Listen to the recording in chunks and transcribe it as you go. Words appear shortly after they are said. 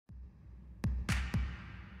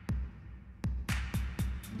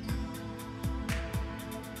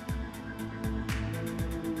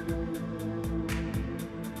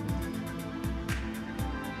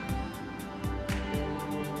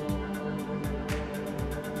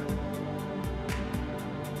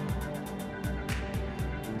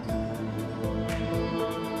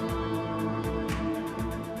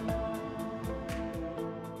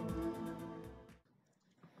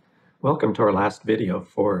Welcome to our last video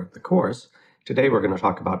for the course. Today we're going to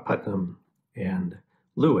talk about Putnam and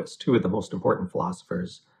Lewis, two of the most important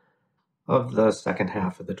philosophers of the second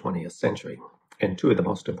half of the 20th century, and two of the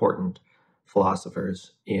most important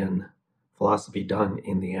philosophers in philosophy done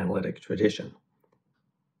in the analytic tradition.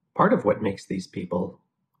 Part of what makes these people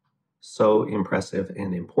so impressive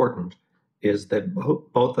and important is that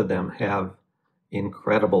both of them have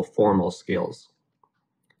incredible formal skills.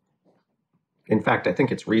 In fact, I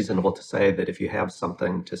think it's reasonable to say that if you have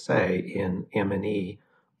something to say in M&E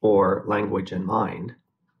or language and mind,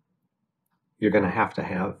 you're going to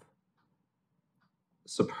have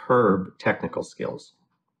superb technical skills.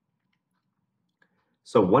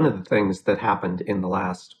 So one of the things that happened in the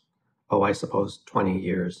last, I suppose 20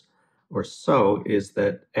 years or so, is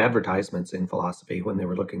that advertisements in philosophy, when they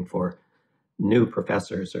were looking for new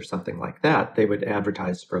professors or something like that, they would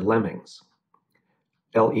advertise for lemmings.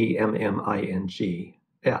 L-E-M-M-I-N-G-S.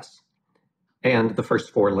 And the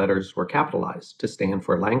first four letters were capitalized to stand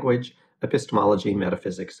for language, epistemology,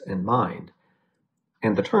 metaphysics, and mind.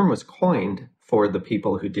 And the term was coined for the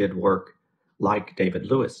people who did work like David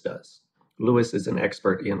Lewis does. Lewis is an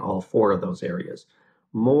expert in all four of those areas,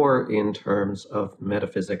 more in terms of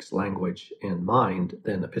metaphysics, language, and mind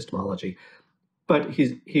than epistemology. But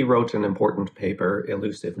he wrote an important paper,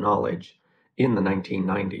 Elusive Knowledge, in the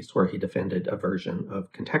 1990s, where he defended a version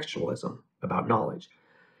of contextualism about knowledge.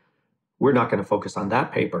 We're not going to focus on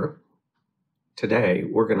that paper today.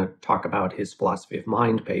 We're going to talk about his philosophy of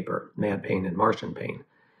mind paper, Mad Pain and Martian Pain.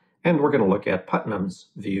 And we're going to look at Putnam's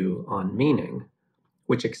view on meaning,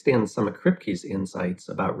 which extends some of Kripke's insights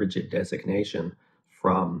about rigid designation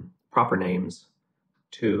from proper names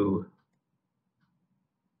to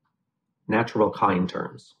natural kind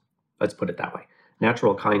terms. Let's put it that way.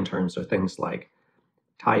 Natural kind terms are things like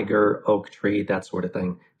tiger, oak tree, that sort of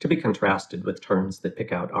thing, to be contrasted with terms that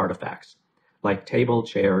pick out artifacts, like table,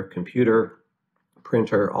 chair, computer,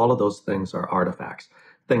 printer. All of those things are artifacts,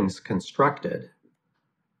 things constructed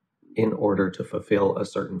in order to fulfill a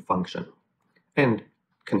certain function, and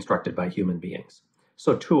constructed by human beings.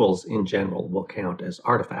 So tools in general will count as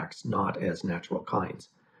artifacts, not as natural kinds.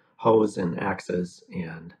 Hoes and axes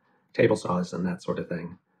and table saws and that sort of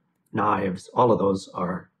thing. Knives, all of those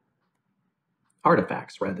are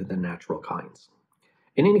artifacts rather than natural kinds.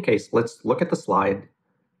 In any case, let's look at the slide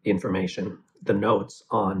information, the notes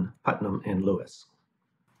on Putnam and Lewis.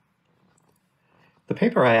 The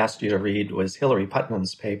paper I asked you to read was Hilary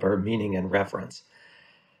Putnam's paper, Meaning and Reference.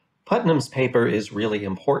 Putnam's paper is really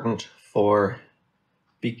important for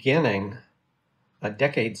beginning a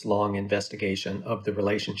decades-long investigation of the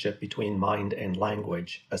relationship between mind and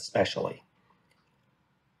language, especially.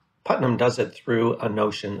 Putnam does it through a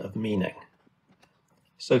notion of meaning.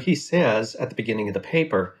 So he says at the beginning of the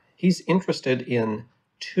paper, he's interested in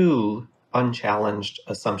two unchallenged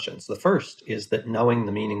assumptions. The first is that knowing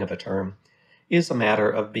the meaning of a term is a matter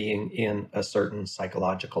of being in a certain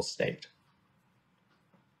psychological state.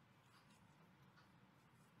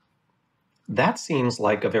 That seems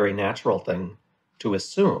like a very natural thing to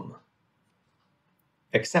assume,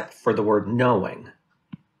 except for the word knowing.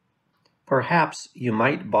 Perhaps you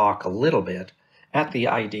might balk a little bit at the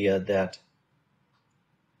idea that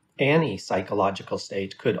any psychological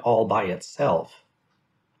state could all by itself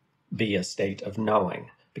be a state of knowing,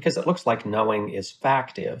 because it looks like knowing is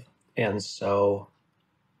factive, and so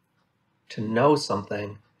to know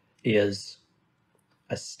something is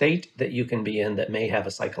a state that you can be in that may have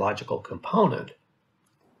a psychological component,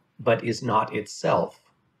 but is not itself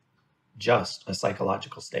just a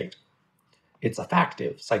psychological state. It's a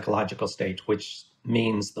factive psychological state, which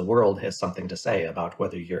means the world has something to say about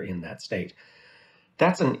whether you're in that state.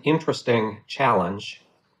 That's an interesting challenge.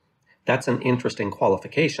 That's an interesting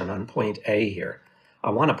qualification on point A here.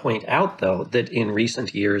 I want to point out, though, that in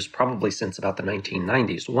recent years, probably since about the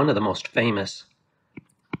 1990s, one of the most famous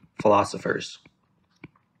philosophers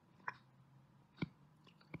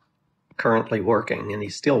currently working, and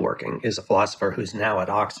he's still working, is a philosopher who's now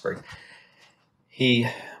at Oxford. He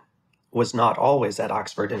was not always at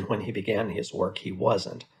Oxford, and when he began his work, he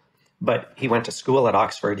wasn't. But he went to school at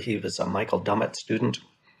Oxford. He was a Michael Dummett student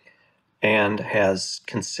and has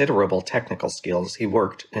considerable technical skills. He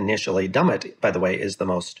worked initially. Dummett, by the way, is the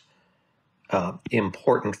most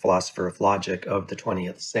important philosopher of logic of the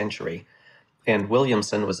 20th century. And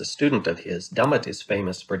Williamson was a student of his. Dummett is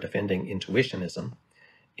famous for defending intuitionism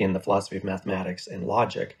in the philosophy of mathematics and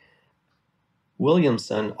logic.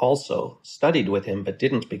 Williamson also studied with him, but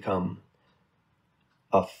didn't become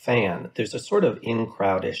a fan. There's a sort of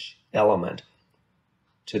in-crowdish element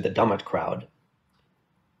to the Dummett crowd,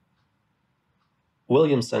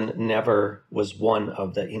 Williamson never was one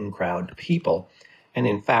of the in-crowd people, and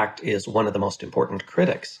in fact is one of the most important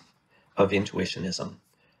critics of intuitionism,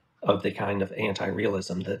 of the kind of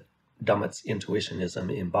anti-realism that Dummett's intuitionism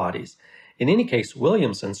embodies. In any case,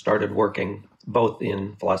 Williamson started working both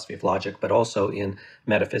in philosophy of logic, but also in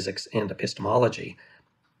metaphysics and epistemology.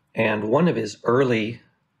 And one of his early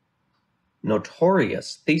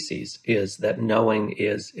notorious theses is that knowing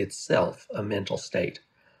is itself a mental state.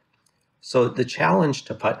 So the challenge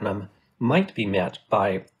to Putnam might be met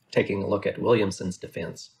by taking a look at Williamson's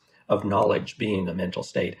defense of knowledge being a mental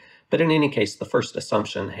state. But in any case, the first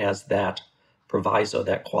assumption has that proviso,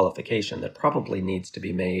 that qualification that probably needs to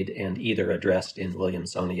be made and either addressed in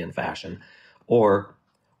Williamsonian fashion or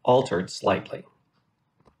altered slightly.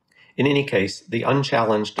 In any case, the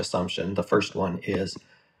unchallenged assumption, the first one, is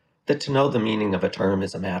that to know the meaning of a term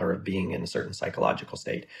is a matter of being in a certain psychological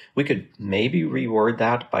state. We could maybe reword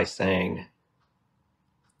that by saying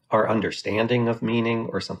our understanding of meaning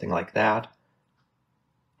or something like that.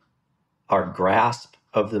 Our grasp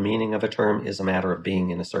of the meaning of a term is a matter of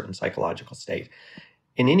being in a certain psychological state.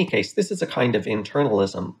 In any case, this is a kind of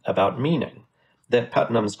internalism about meaning that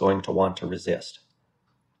Putnam's going to want to resist.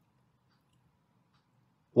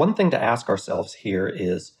 One thing to ask ourselves here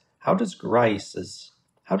is, how does Grice's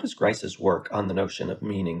work on the notion of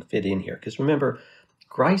meaning fit in here? Because remember,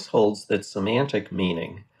 Grice holds that semantic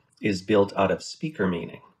meaning is built out of speaker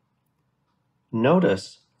meaning.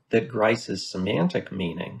 Notice that Grice's semantic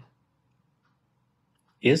meaning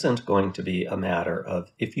isn't going to be a matter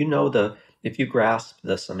of, if you grasp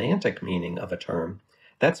the semantic meaning of a term,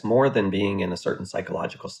 that's more than being in a certain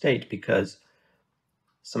psychological state, because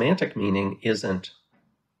semantic meaning isn't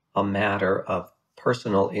a matter of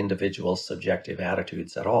personal, individual, subjective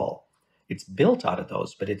attitudes at all. It's built out of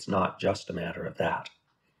those, but it's not just a matter of that.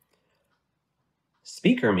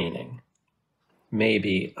 Speaker meaning may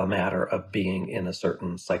be a matter of being in a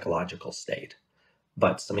certain psychological state,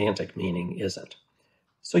 but semantic meaning isn't.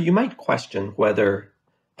 So you might question whether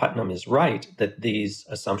Putnam is right that these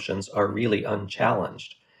assumptions are really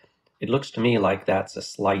unchallenged. It looks to me like that's a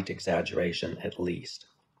slight exaggeration at least.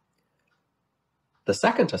 The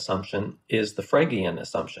second assumption is the Fregean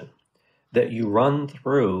assumption, that you run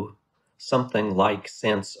through something like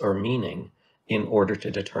sense or meaning in order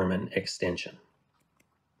to determine extension.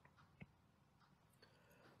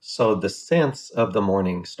 So the sense of the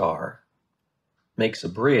morning star makes a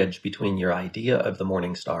bridge between your idea of the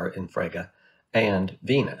morning star in Frege and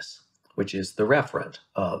Venus, which is the referent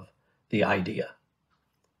of the idea,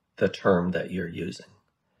 the term that you're using.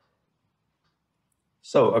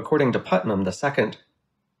 So according to Putnam, the second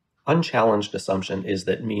unchallenged assumption is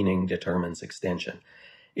that meaning determines extension.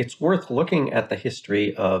 It's worth looking at the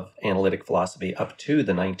history of analytic philosophy up to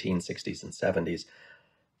the 1960s and 70s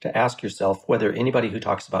to ask yourself whether anybody who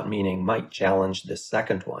talks about meaning might challenge this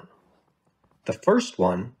second one. The first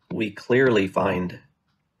one we clearly find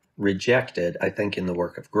rejected, I think, in the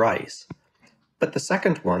work of Grice. But the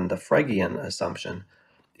second one, the Fregean assumption,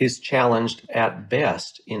 is challenged at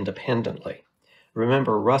best independently.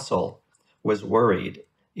 Remember, Russell was worried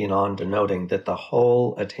in On denoting that the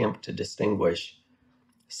whole attempt to distinguish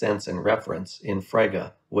sense and reference in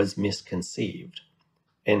Frege was misconceived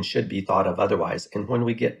and should be thought of otherwise. And when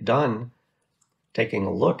we get done taking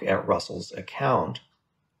a look at Russell's account,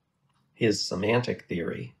 his semantic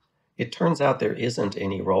theory, it turns out there isn't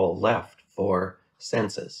any role left for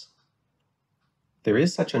senses. There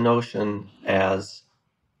is such a notion as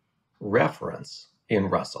reference in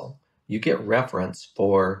Russell. You get reference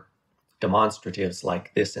for demonstratives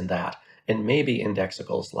like this and that, and maybe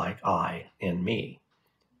indexicals like I and me.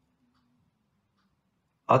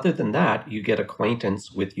 Other than that, you get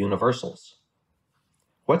acquaintance with universals.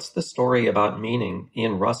 What's the story about meaning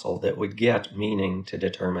in Russell that would get meaning to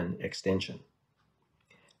determine extension?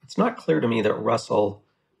 It's not clear to me that Russell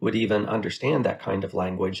would even understand that kind of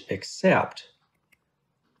language except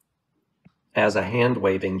as a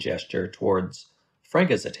hand-waving gesture towards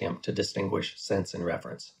Frege's attempt to distinguish sense and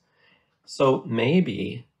reference. So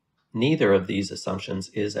maybe neither of these assumptions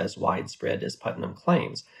is as widespread as Putnam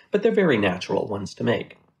claims, but they're very natural ones to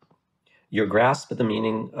make. Your grasp of the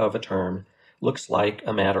meaning of a term looks like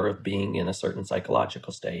a matter of being in a certain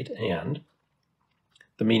psychological state, and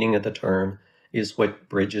the meaning of the term is what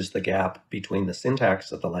bridges the gap between the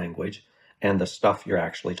syntax of the language and the stuff you're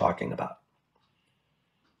actually talking about.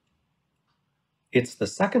 It's the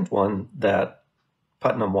second one that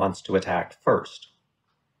Putnam wants to attack first.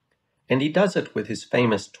 And he does it with his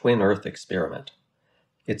famous twin Earth experiment.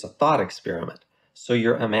 It's a thought experiment, so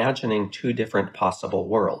you're imagining two different possible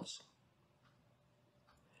worlds.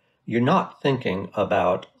 You're not thinking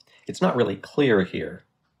about, It's not really clear here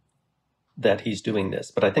that he's doing this,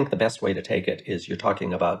 but I think the best way to take it is you're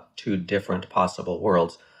talking about two different possible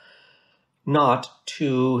worlds, not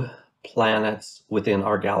two planets within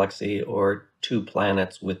our galaxy or two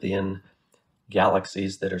planets within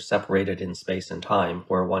galaxies that are separated in space and time,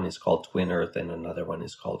 where one is called twin Earth and another one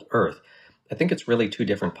is called Earth. I think it's really two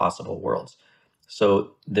different possible worlds.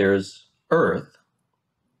 So there's Earth,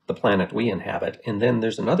 the planet we inhabit, and then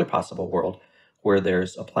there's another possible world where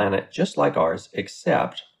there's a planet just like ours,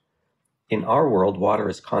 except in our world, water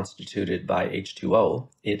is constituted by H2O.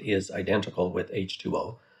 It is identical with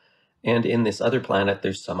H2O. And in this other planet,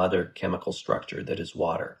 there's some other chemical structure that is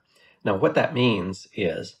water. Now, what that means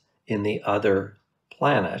is, in the other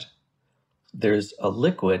planet, there's a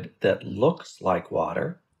liquid that looks like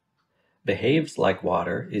water, behaves like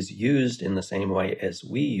water, is used in the same way as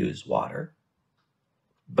we use water,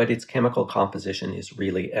 but its chemical composition is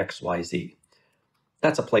really XYZ.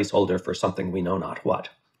 That's a placeholder for something we know not what.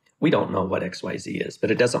 We don't know what XYZ is,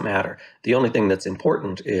 but it doesn't matter. The only thing that's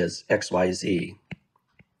important is XYZ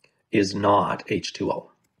is not H2O.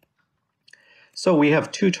 So we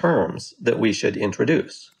have two terms that we should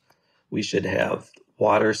introduce. We should have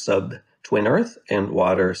water sub twin Earth and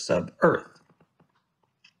water sub Earth.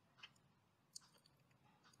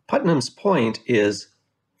 Putnam's point is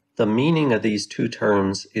the meaning of these two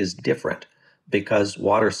terms is different because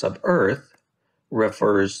water sub Earth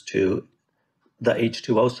refers to the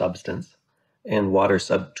H2O substance, and water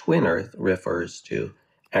sub twin Earth refers to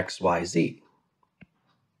XYZ.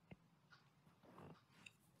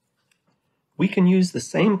 We can use the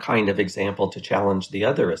same kind of example to challenge the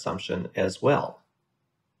other assumption as well.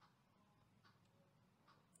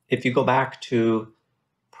 If you go back to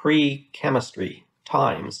pre-chemistry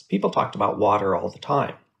times, people talked about water all the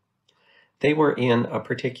time. They were in a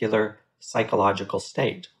particular psychological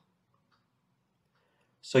state.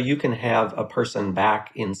 So you can have a person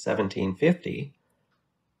back in 1750,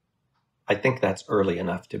 I think that's early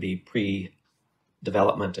enough to be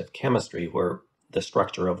pre-development of chemistry where the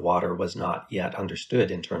structure of water was not yet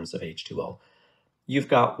understood in terms of H2O. You've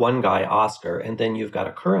got one guy, Oscar, and then you've got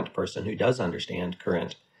a current person who does understand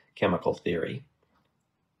current chemical theory.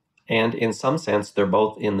 And in some sense, they're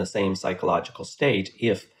both in the same psychological state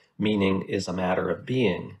if meaning is a matter of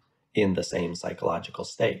being in the same psychological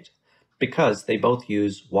state. Because they both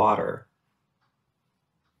use water,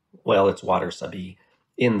 well, it's water sub E,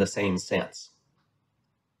 in the same sense.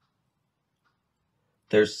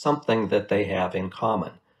 There's something that they have in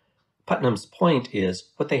common. Putnam's point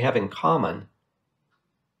is what they have in common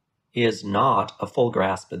is not a full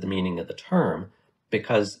grasp of the meaning of the term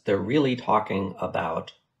because they're really talking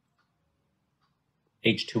about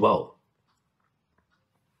H2O.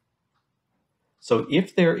 So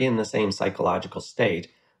if they're in the same psychological state,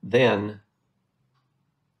 then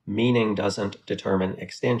meaning doesn't determine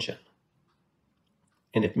extension.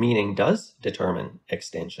 And if meaning does determine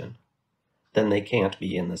extension, then they can't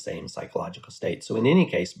be in the same psychological state. So in any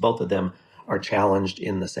case, both of them are challenged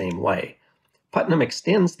in the same way. Putnam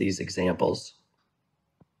extends these examples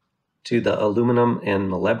to the aluminum and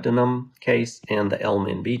molybdenum case and the elm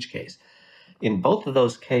and beech case. In both of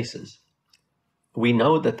those cases, we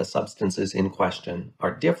know that the substances in question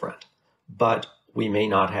are different, but we may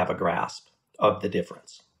not have a grasp of the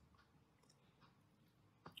difference.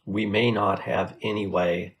 We may not have any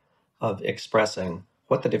way of expressing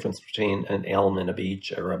what the difference between an elm and a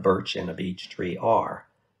beech or a birch and a beech tree are,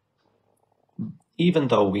 even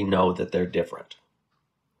though we know that they're different.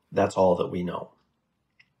 That's all that we know.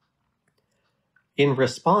 In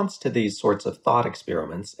response to these sorts of thought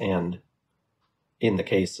experiments, and in the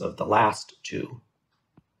case of the last two,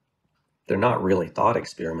 they're not really thought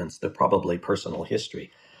experiments, they're probably personal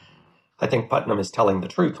history. I think Putnam is telling the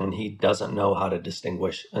truth when he doesn't know how to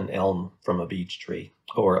distinguish an elm from a beech tree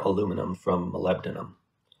or aluminum from molybdenum.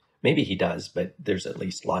 Maybe he does, but there's at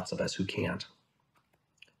least lots of us who can't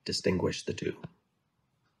distinguish the two.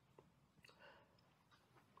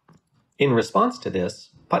 In response to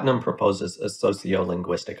this, Putnam proposes a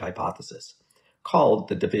sociolinguistic hypothesis called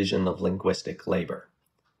the division of linguistic labor.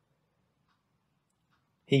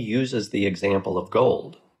 He uses the example of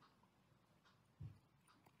gold,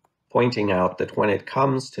 pointing out that when it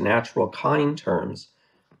comes to natural kind terms,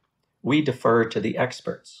 we defer to the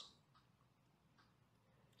experts.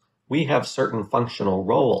 We have certain functional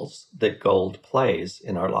roles that gold plays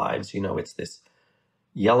in our lives. You know, it's this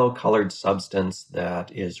yellow-colored substance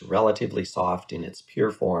that is relatively soft in its pure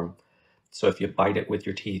form. So if you bite it with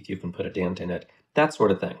your teeth, you can put a dent in it, that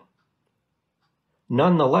sort of thing.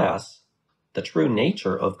 Nonetheless, the true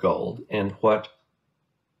nature of gold and what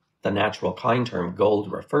the natural kind term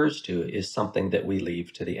gold refers to is something that we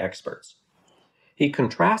leave to the experts. He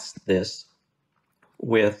contrasts this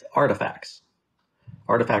with artifacts.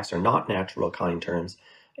 Artifacts are not natural kind terms,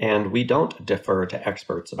 and we don't defer to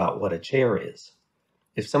experts about what a chair is.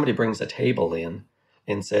 If somebody brings a table in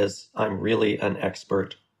and says, I'm really an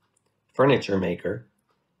expert furniture maker,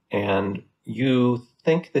 and you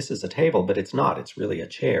think this is a table, but it's not, it's really a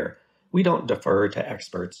chair, we don't defer to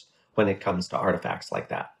experts when it comes to artifacts like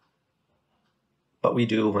that. But we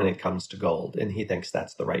do when it comes to gold, and he thinks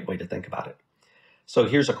that's the right way to think about it. So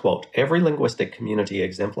here's a quote. Every linguistic community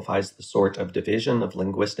exemplifies the sort of division of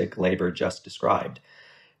linguistic labor just described.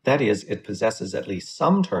 That is, it possesses at least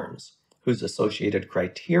some terms whose associated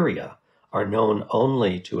criteria are known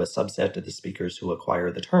only to a subset of the speakers who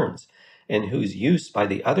acquire the terms, and whose use by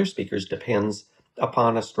the other speakers depends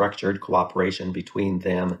upon a structured cooperation between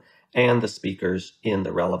them and the speakers in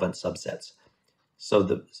the relevant subsets. So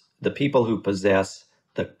the people who possess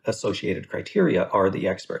the associated criteria are the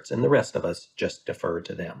experts, and the rest of us just defer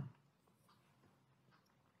to them.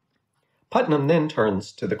 Putnam then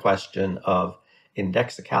turns to the question of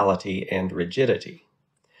indexicality and rigidity.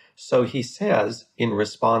 So he says, in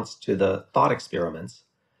response to the thought experiments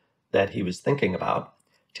that he was thinking about,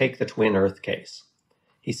 take the twin earth case.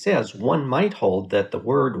 He says one might hold that the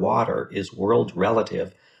word water is world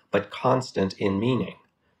relative but constant in meaning,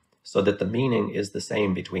 so that the meaning is the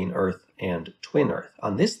same between earth and twin earth.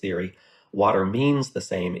 On this theory, water means the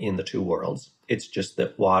same in the two worlds. It's just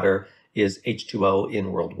that water is H2O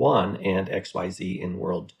in world 1 and XYZ in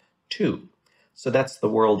world 2. So that's the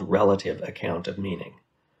world relative account of meaning.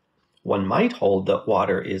 One might hold that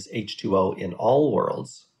water is H2O in all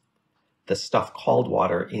worlds. The stuff called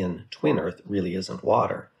water in twin earth really isn't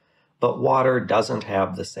water, but water doesn't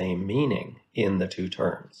have the same meaning in the two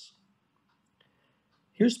terms.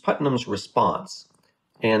 Here's Putnam's response,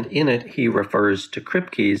 and in it he refers to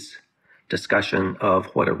Kripke's discussion of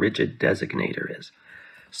what a rigid designator is.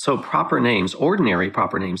 So proper names, ordinary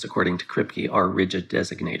proper names according to Kripke, are rigid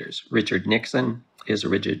designators. Richard Nixon is a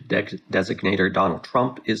rigid designator. Donald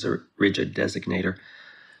Trump is a rigid designator.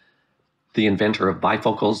 The inventor of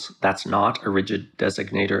bifocals, that's not a rigid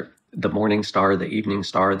designator. The morning star, the evening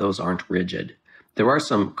star, those aren't rigid. There are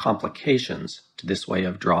some complications to this way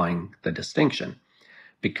of drawing the distinction,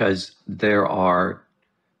 because there are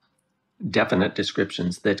definite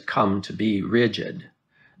descriptions that come to be rigid.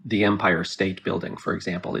 The Empire State Building, for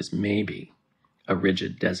example, is maybe a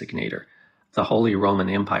rigid designator. The Holy Roman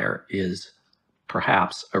Empire is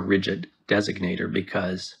perhaps a rigid designator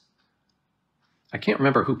because, I can't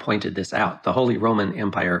remember who pointed this out, the Holy Roman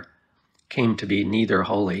Empire came to be neither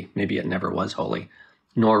holy, maybe it never was holy,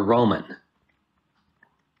 nor Roman.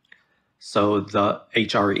 So the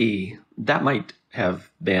HRE, that might have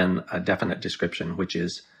been a definite description, which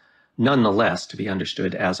is nonetheless to be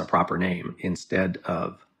understood as a proper name instead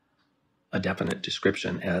of a definite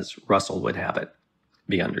description as Russell would have it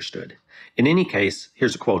be understood. In any case,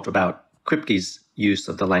 here's a quote about Kripke's use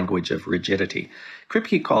of the language of rigidity.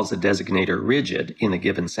 Kripke calls a designator rigid in a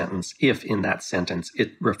given sentence if in that sentence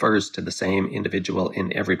it refers to the same individual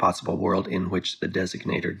in every possible world in which the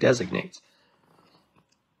designator designates.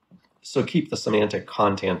 So keep the semantic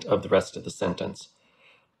content of the rest of the sentence,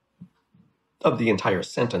 of the entire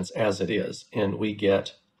sentence as it is, and we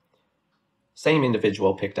get same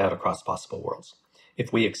individual picked out across possible worlds.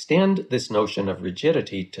 If we extend this notion of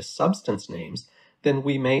rigidity to substance names, then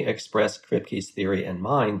we may express Kripke's theory and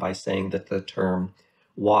mine by saying that the term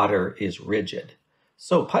water is rigid.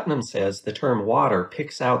 So Putnam says the term water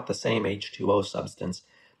picks out the same H2O substance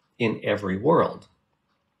in every world.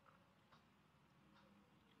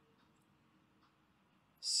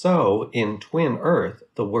 So in twin earth,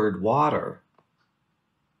 the word water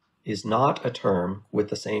is not a term with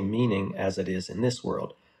the same meaning as it is in this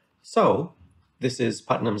world. So this is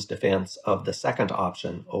Putnam's defense of the second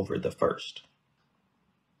option over the first.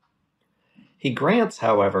 He grants,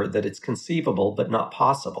 however, that it's conceivable but not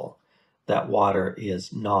possible that water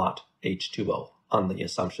is not H2O on the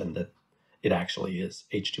assumption that it actually is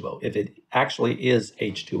H2O. If it actually is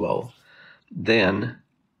H2O, then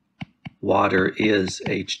water is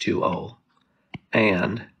H2O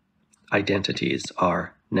and identities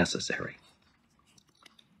are necessary.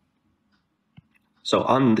 So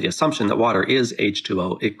on the assumption that water is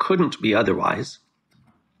H2O, it couldn't be otherwise.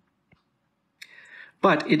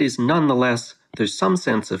 But it is nonetheless, there's some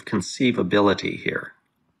sense of conceivability here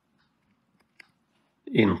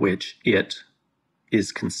in which it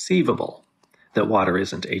is conceivable that water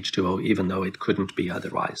isn't H2O, even though it couldn't be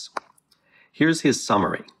otherwise. Here's his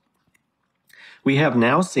summary. We have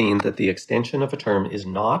now seen that the extension of a term is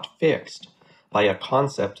not fixed by a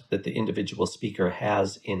concept that the individual speaker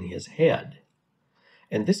has in his head.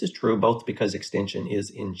 And this is true both because extension is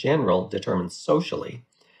in general determined socially.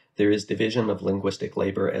 There is division of linguistic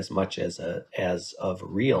labor as much as of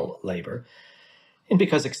real labor, and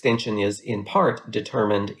because extension is in part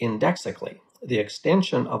determined indexically. The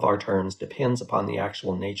extension of our terms depends upon the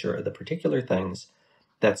actual nature of the particular things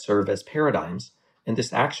that serve as paradigms, and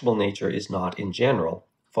this actual nature is not, in general,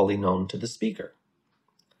 fully known to the speaker.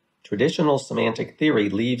 Traditional semantic theory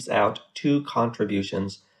leaves out two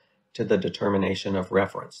contributions to the determination of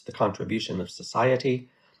reference, the contribution of society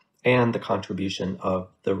and the contribution of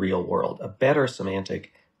the real world. A better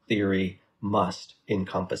semantic theory must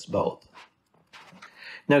encompass both.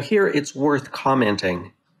 Now here it's worth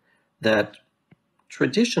commenting that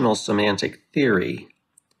traditional semantic theory,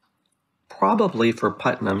 probably for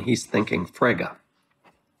Putnam, he's thinking Frege.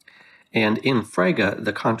 And in Frege,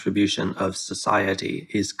 the contribution of society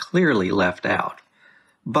is clearly left out.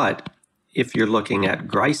 But if you're looking at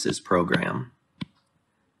Grice's program,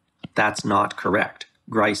 that's not correct.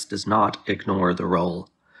 Grice does not ignore the role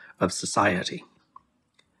of society.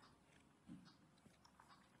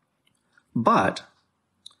 But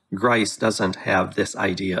Grice doesn't have this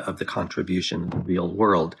idea of the contribution of the real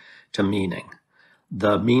world to meaning.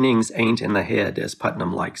 The meanings ain't in the head, as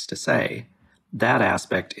Putnam likes to say. That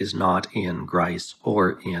aspect is not in Grice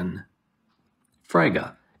or in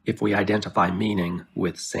Frege if we identify meaning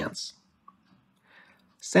with sense.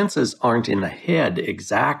 Senses aren't in the head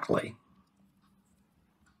exactly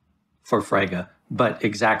for Frege, but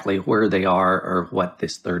exactly where they are or what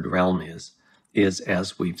this third realm is,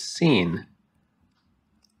 as we've seen,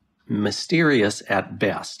 mysterious at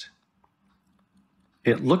best.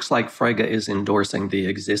 It looks like Frege is endorsing the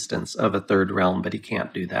existence of a third realm, but he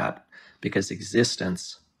can't do that because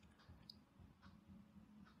existence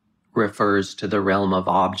refers to the realm of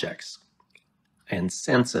objects, and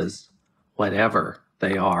senses, whatever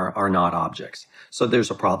they are not objects. So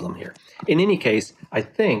there's a problem here. In any case, I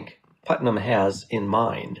think Putnam has in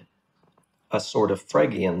mind a sort of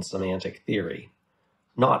Fregean semantic theory,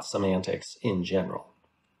 not semantics in general.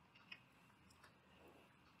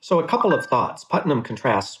 So a couple of thoughts. Putnam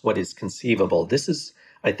contrasts what is conceivable. This is,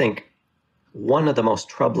 I think, one of the most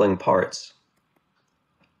troubling parts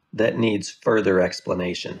that needs further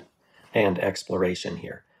explanation and exploration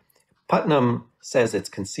here. Putnam says it's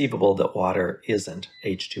conceivable that water isn't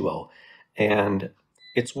H2O, and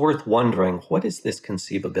it's worth wondering, what is this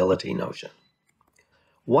conceivability notion?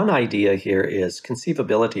 One idea here is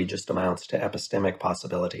conceivability just amounts to epistemic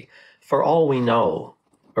possibility. For all we know,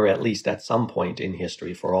 or at least at some point in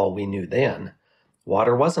history, for all we knew then,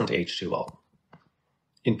 water wasn't H2O.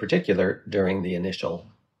 In particular, during the initial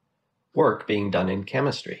work being done in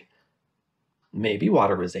chemistry. Maybe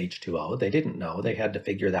water was H2O. They didn't know. They had to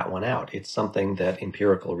figure that one out. It's something that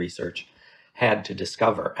empirical research had to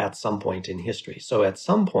discover at some point in history. So at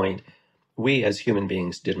some point, we as human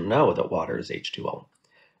beings didn't know that water is H2O.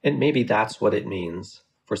 And maybe that's what it means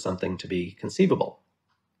for something to be conceivable.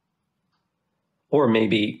 Or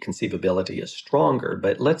maybe conceivability is stronger,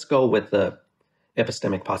 but let's go with the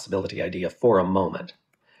epistemic possibility idea for a moment.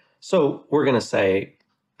 So we're going to say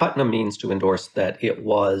Putnam means to endorse that it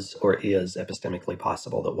was or is epistemically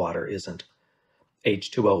possible that water isn't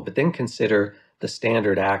H2O, but then consider the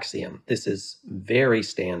standard axiom. This is very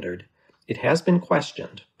standard. It has been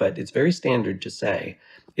questioned, but it's very standard to say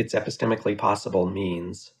it's epistemically possible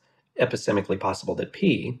that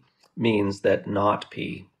P means that not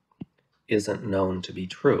P isn't known to be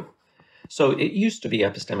true. So it used to be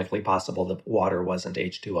epistemically possible that water wasn't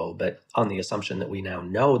H2O, but on the assumption that we now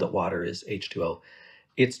know that water is H2O,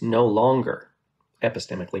 it's no longer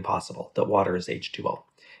epistemically possible that water is H2O.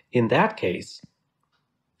 In that case,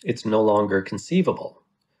 it's no longer conceivable.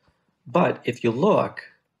 But if you look,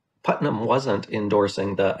 Putnam wasn't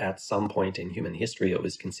endorsing that at some point in human history it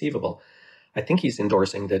was conceivable. I think he's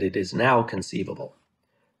endorsing that it is now conceivable.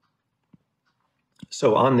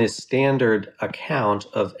 So on this standard account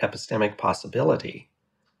of epistemic possibility,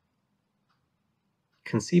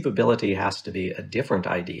 conceivability has to be a different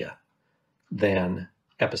idea than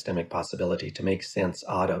epistemic possibility to make sense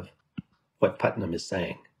out of what Putnam is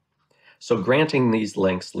saying. So granting these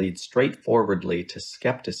links leads straightforwardly to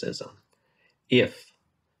skepticism if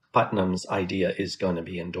Putnam's idea is going to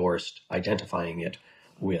be endorsed, identifying it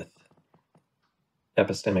with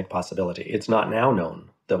epistemic possibility. It's not now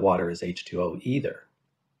known that water is H2O either.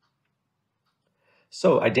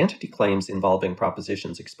 So identity claims involving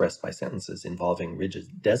propositions expressed by sentences involving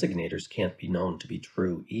rigid designators can't be known to be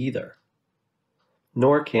true either.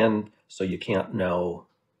 Nor can, so you can't know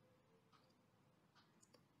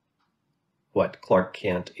what Clark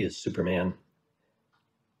Kent is Superman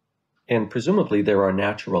And presumably there are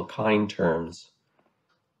natural kind terms.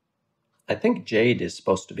 I think jade is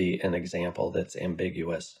supposed to be an example that's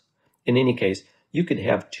ambiguous. In any case, you could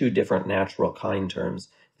have two different natural kind terms.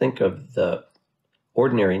 Think of the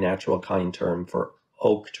ordinary natural kind term for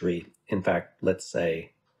oak tree. In fact, let's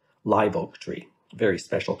say live oak tree, very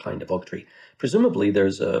special kind of oak tree. Presumably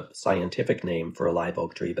there's a scientific name for a live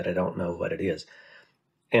oak tree, but I don't know what it is.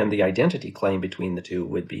 And the identity claim between the two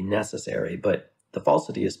would be necessary, but the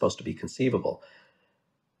falsity is supposed to be conceivable.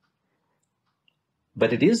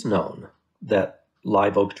 But it is known that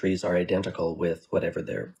live oak trees are identical with whatever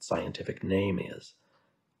their scientific name is.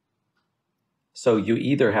 So you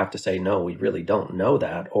either have to say, no, we really don't know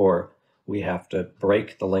that, or we have to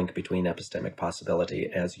break the link between epistemic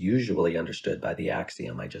possibility, as usually understood by the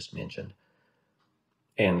axiom I just mentioned,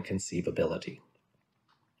 and conceivability.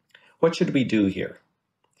 What should we do here?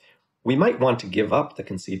 We might want to give up the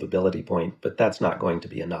conceivability point, but that's not going to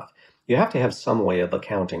be enough. You have to have some way of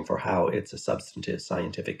accounting for how it's a substantive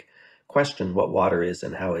scientific question what water is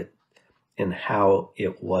and how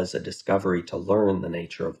it was a discovery to learn the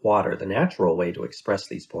nature of water. The natural way to express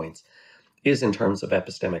these points is in terms of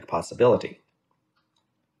epistemic possibility.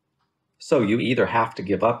 So you either have to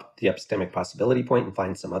give up the epistemic possibility point and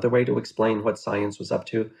find some other way to explain what science was up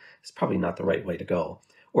to. It's probably not the right way to go.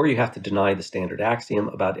 Or you have to deny the standard axiom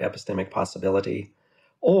about epistemic possibility,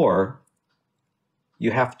 or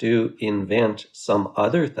you have to invent some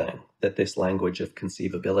other thing that this language of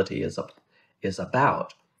conceivability is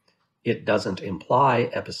about. It doesn't imply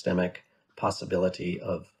epistemic possibility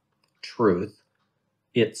of truth.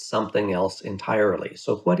 It's something else entirely.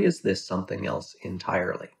 So what is this something else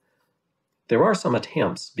entirely? There are some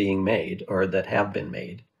attempts being made, or that have been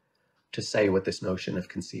made, to say what this notion of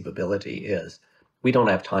conceivability is. We don't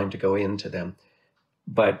have time to go into them,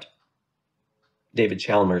 but David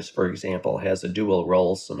Chalmers, for example, has a dual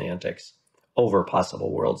role semantics over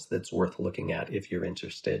possible worlds that's worth looking at if you're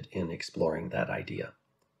interested in exploring that idea.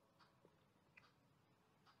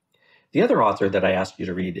 The other author that I asked you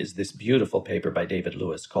to read is this beautiful paper by David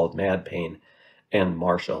Lewis called Mad Pain and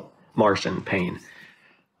Martian Pain.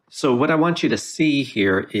 So what I want you to see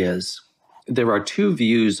here is there are two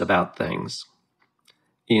views about things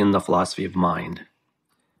in the philosophy of mind.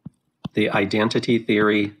 The identity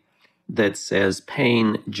theory that says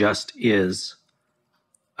pain just is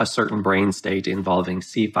a certain brain state involving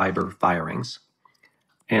C fiber firings,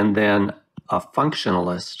 and then a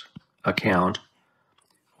functionalist account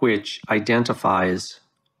which identifies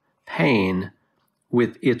pain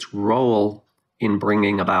with its role in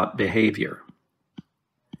bringing about behavior.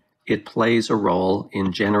 It plays a role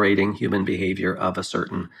in generating human behavior of a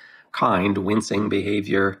certain kind, wincing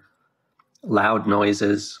behavior, loud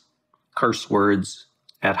noises, curse words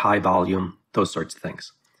at high volume, those sorts of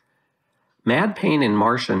things. Mad Pain and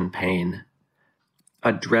Martian Pain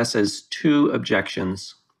addresses two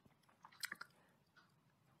objections,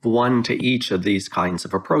 one to each of these kinds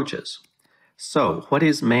of approaches. So, what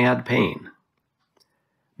is mad pain?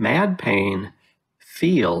 Mad pain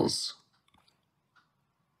feels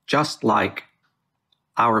just like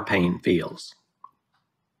our pain feels.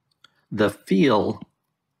 The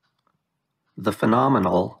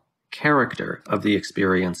phenomenal character of the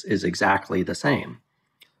experience is exactly the same.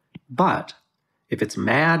 But if it's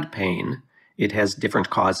mad pain, it has different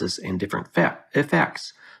causes and different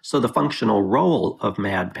effects. So the functional role of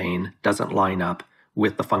mad pain doesn't line up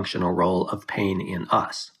with the functional role of pain in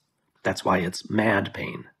us. That's why it's mad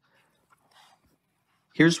pain.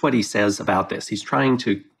 Here's what he says about this. He's trying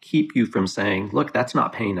to keep you from saying, look, that's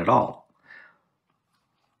not pain at all.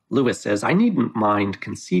 Lewis says, I needn't mind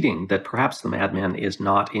conceding that perhaps the madman is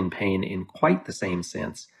not in pain in quite the same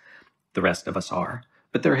sense the rest of us are,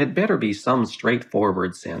 but there had better be some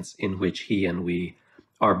straightforward sense in which he and we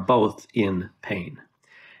are both in pain.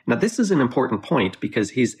 Now, this is an important point because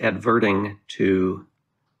he's adverting to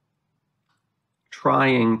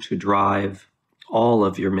trying to drive all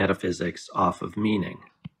of your metaphysics off of meaning.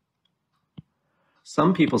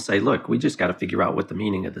 Some people say, look, we just got to figure out what the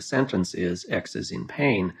meaning of the sentence is, X is in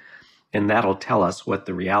pain, and that'll tell us what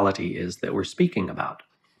the reality is that we're speaking about.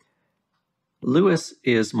 Lewis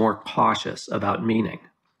is more cautious about meaning.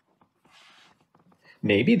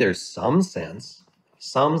 Maybe there's some sense,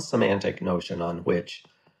 some semantic notion on which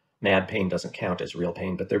mad pain doesn't count as real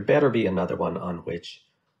pain, but there better be another one on which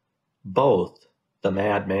both the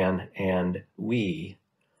madman and we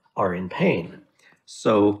are in pain.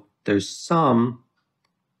 So there's some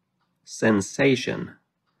sensation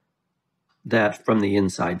that from the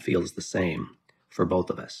inside feels the same for both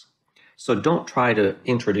of us. So don't try to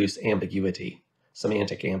introduce ambiguity,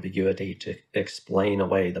 semantic ambiguity, to explain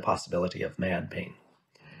away the possibility of mad pain.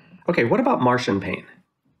 Okay, what about Martian pain?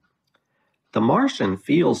 The Martian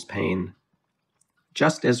feels pain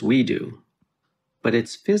just as we do, but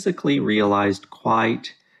it's physically realized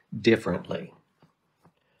quite differently.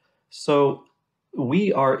 So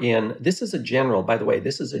we are in, this is a general, by the way,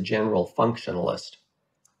 this is a general functionalist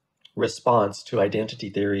response to identity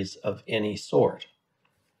theories of any sort.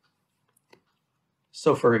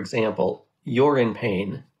 So for example, you're in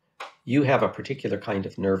pain, you have a particular kind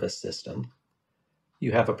of nervous system,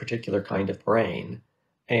 you have a particular kind of brain,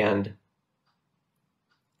 and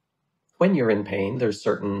when you're in pain, there's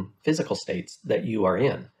certain physical states that you are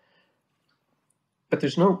in. But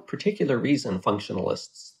there's no particular reason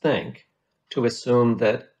functionalists think to assume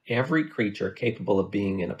that every creature capable of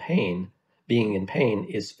being in pain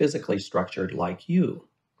is physically structured like you.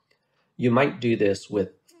 You might do this with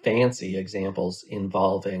fancy examples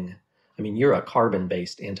involving, I mean, you're a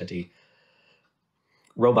carbon-based entity.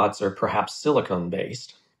 Robots are perhaps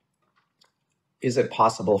silicon-based. Is it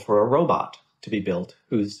possible for a robot to be built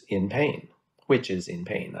who's in pain? Which is in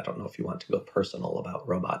pain? I don't know if you want to go personal about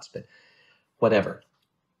robots, but whatever.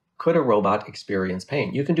 Could a robot experience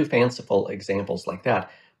pain? You can do fanciful examples like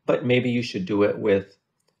that, but maybe you should do it with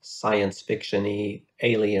science fiction-y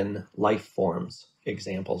alien life forms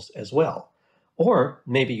examples as well. Or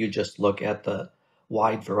maybe you just look at the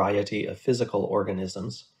wide variety of physical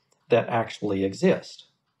organisms that actually exist.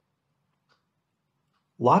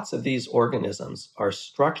 Lots of these organisms are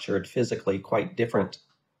structured physically quite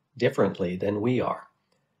differently than we are.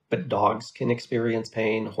 But dogs can experience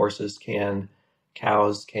pain, horses can,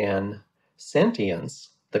 cows can. Sentience,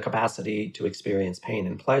 the capacity to experience pain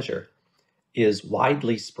and pleasure, is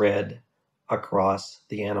widely spread across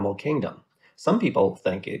the animal kingdom. Some people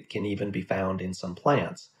think it can even be found in some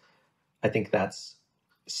plants. I think that's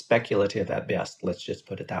speculative at best, let's just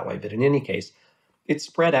put it that way. But in any case, it's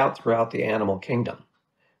spread out throughout the animal kingdom.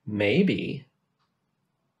 Maybe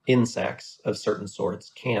insects of certain sorts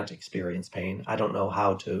can't experience pain. I don't know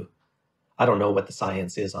what the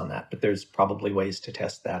science is on that, but there's probably ways to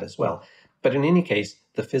test that as well. But in any case,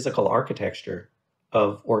 the physical architecture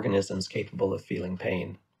of organisms capable of feeling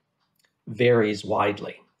pain varies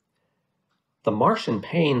widely. The Martian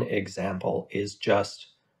pain example is just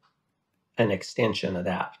an extension of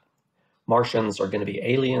that. Martians are going to be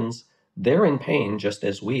aliens. They're in pain just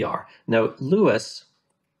as we are. Now, Lewis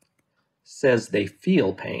says they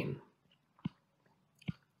feel pain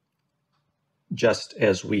just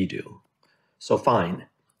as we do. So fine,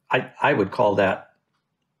 I would call that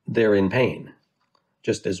they're in pain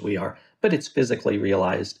just as we are, but it's physically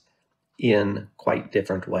realized in quite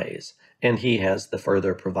different ways. And he has the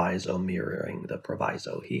further proviso mirroring the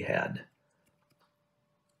proviso he had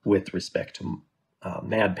with respect to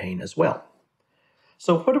mad pain as well.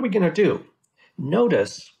 So what are we going to do?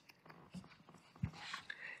 Notice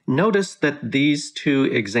that these two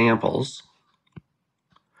examples,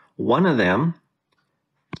 one of them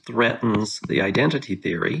threatens the identity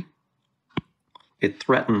theory. It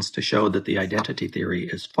threatens to show that the identity theory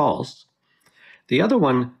is false. The other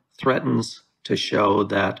one threatens to show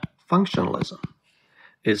that functionalism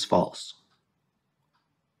is false.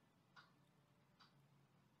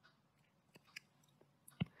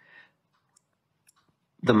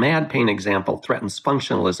 The mad pain example threatens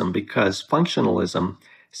functionalism because functionalism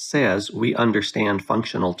says we understand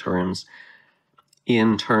functional terms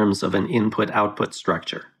in terms of an input-output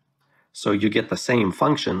structure. So you get the same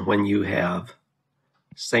function when you have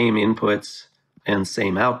same inputs and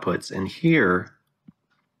same outputs. And here,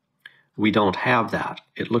 we don't have that.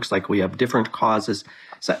 It looks like we have different causes.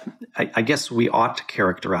 So I guess we ought to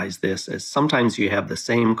characterize this as sometimes you have the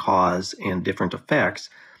same cause and different effects,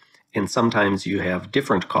 and sometimes you have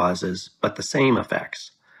different causes but the same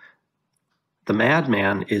effects. The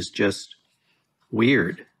madman is just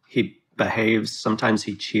weird. He behaves, sometimes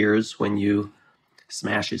he cheers when you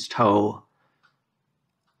smash his toe.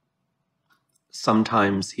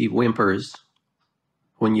 Sometimes he whimpers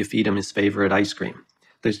when you feed him his favorite ice cream.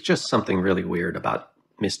 There's just something really weird about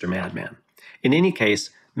Mr. Madman. In any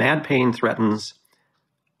case, mad pain threatens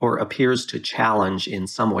or appears to challenge in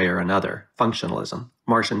some way or another functionalism.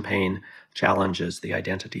 Martian pain challenges the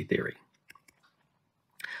identity theory.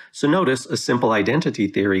 So notice a simple identity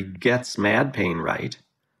theory gets mad pain right,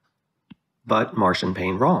 but Martian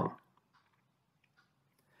pain wrong.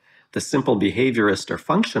 The simple behaviorist or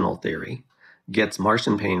functional theory gets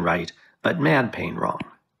Martian pain right, but mad pain wrong.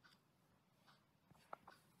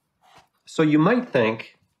 So you might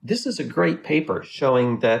think, this is a great paper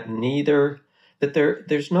showing that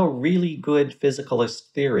there's no really good physicalist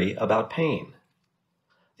theory about pain.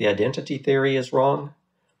 The identity theory is wrong.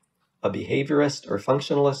 A behaviorist or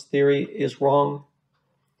functionalist theory is wrong.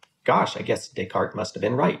 Gosh, I guess Descartes must have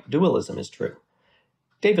been right. Dualism is true.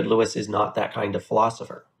 David Lewis is not that kind of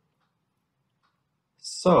philosopher.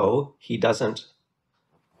 So he doesn't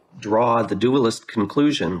draw the dualist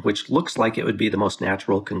conclusion, which looks like it would be the most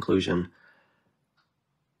natural conclusion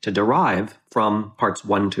to derive from parts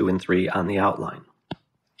 1, 2, and 3 on the outline.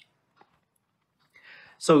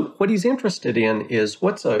 So what he's interested in is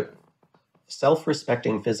what's a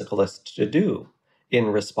self-respecting physicalist to do in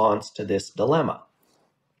response to this dilemma.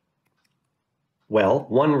 Well,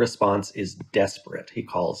 one response is desperate, he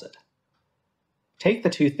calls it. Take the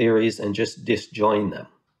two theories and just disjoin them,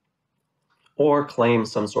 or claim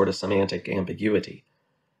some sort of semantic ambiguity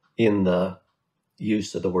in the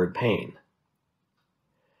use of the word pain.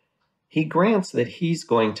 He grants that he's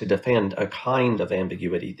going to defend a kind of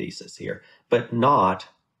ambiguity thesis here, but not,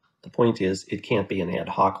 the point is, it can't be an ad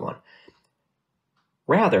hoc one.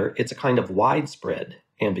 Rather, it's a kind of widespread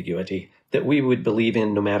ambiguity that we would believe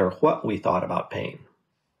in no matter what we thought about pain.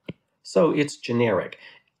 So it's generic.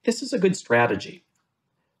 This is a good strategy.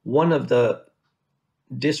 One of the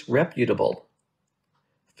disreputable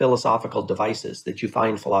philosophical devices that you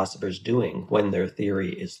find philosophers doing when their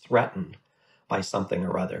theory is threatened by something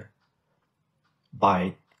or other,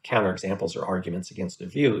 by counterexamples or arguments against a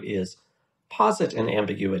view, is posit an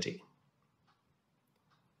ambiguity.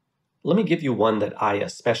 Let me give you one that I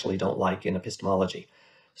especially don't like in epistemology.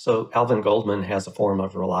 So Alvin Goldman has a form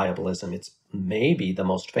of reliabilism. It's maybe the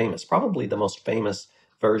most famous, probably the most famous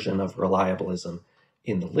version of reliabilism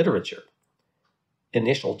in the literature.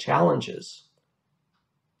 Initial challenges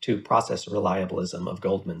to process reliabilism of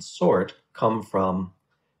Goldman's sort come from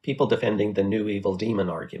people defending the new evil demon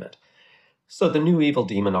argument. So the new evil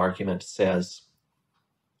demon argument says,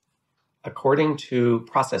 according to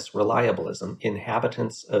process reliabilism,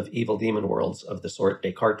 inhabitants of evil demon worlds of the sort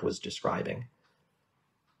Descartes was describing,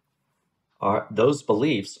 those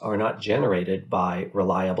beliefs are not generated by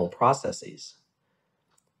reliable processes.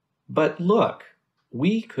 But look,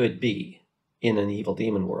 we could be in an evil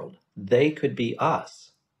demon world. They could be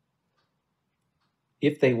us.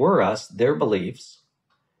 If they were us, their beliefs,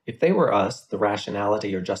 if they were us, the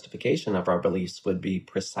rationality or justification of our beliefs would be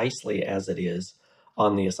precisely as it is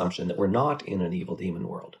on the assumption that we're not in an evil demon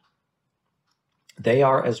world. They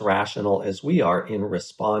are as rational as we are in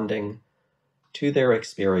responding to their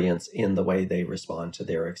experience in the way they respond to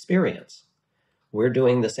their experience. We're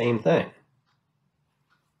doing the same thing,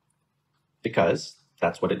 because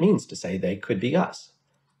that's what it means to say they could be us.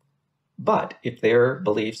 But if their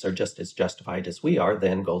beliefs are just as justified as we are,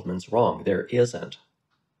 then Goldman's wrong. There isn't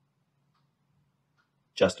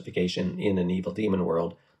justification in an evil demon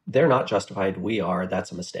world. They're not justified, we are.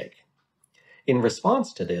 That's a mistake. In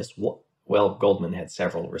response to this, well, Goldman had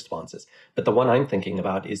several responses, but the one I'm thinking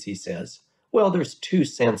about is he says, well, there's two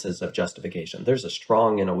senses of justification. There's a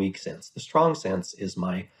strong and a weak sense. The strong sense is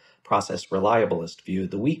my process reliabilist view.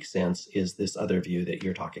 The weak sense is this other view that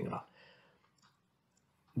you're talking about.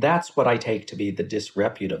 That's what I take to be the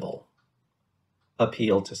disreputable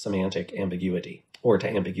appeal to semantic ambiguity, or to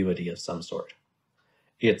ambiguity of some sort.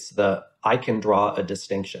 It's the, I can draw a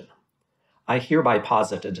distinction. I hereby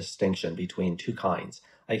posit a distinction between two kinds.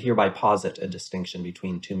 I hereby posit a distinction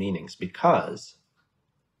between two meanings because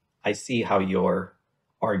I see how your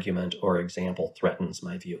argument or example threatens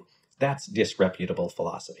my view. That's disreputable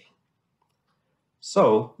philosophy.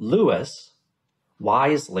 So Lewis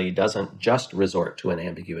wisely doesn't just resort to an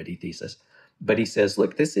ambiguity thesis, but he says,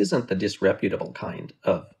 look, this isn't the disreputable kind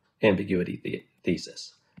of ambiguity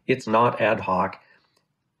thesis. It's not ad hoc.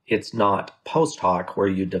 It's not post hoc, where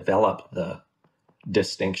you develop the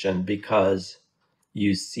distinction because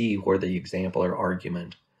you see where the example or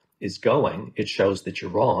argument is going. It shows that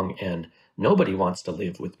you're wrong, and nobody wants to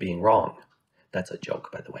live with being wrong. That's a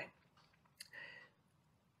joke, by the way.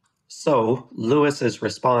 So Lewis's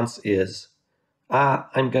response is,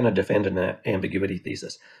 I'm going to defend an ambiguity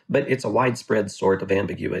thesis, but it's a widespread sort of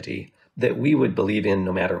ambiguity that we would believe in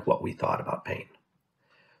no matter what we thought about pain.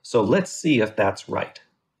 So let's see if that's right.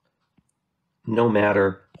 No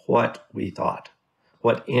matter what we thought,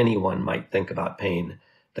 what anyone might think about pain,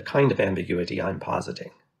 the kind of ambiguity I'm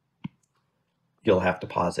positing, you'll have to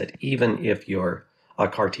posit, even if you're a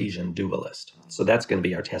Cartesian dualist. So that's going to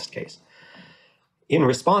be our test case. In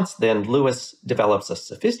response, then, Lewis develops a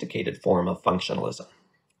sophisticated form of functionalism.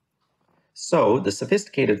 So the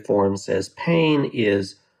sophisticated form says pain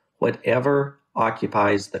is whatever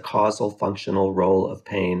occupies the causal functional role of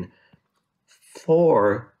pain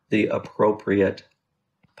for the appropriate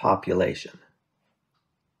population.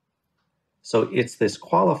 So it's this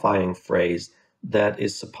qualifying phrase that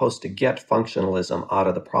is supposed to get functionalism out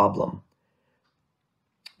of the problem,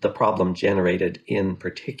 the problem generated in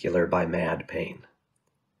particular by mad pain.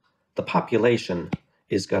 The population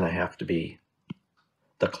is going to have to be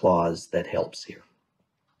the clause that helps here.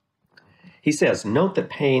 He says, note that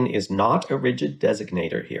pain is not a rigid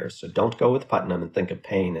designator here, so don't go with Putnam and think of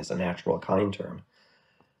pain as a natural kind term.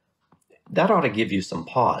 That ought to give you some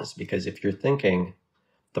pause, because if you're thinking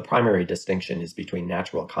the primary distinction is between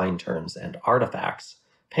natural kind terms and artifacts,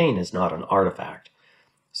 pain is not an artifact.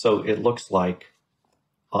 So it looks like,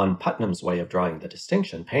 on Putnam's way of drawing the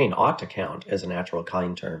distinction, pain ought to count as a natural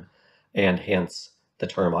kind term, and hence the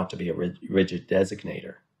term ought to be a rigid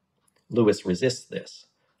designator. Lewis resists this.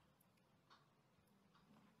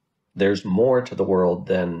 There's more to the world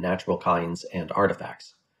than natural kinds and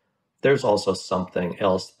artifacts. There's also something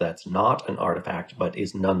else that's not an artifact, but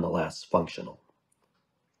is nonetheless functional.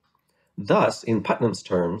 Thus, in Putnam's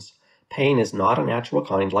terms, pain is not a natural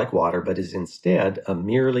kind like water, but is instead a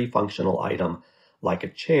merely functional item like a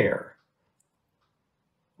chair.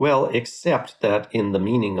 Well, except that in the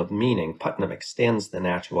meaning of meaning, Putnam extends the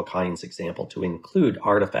natural kinds example to include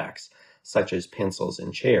artifacts, such as pencils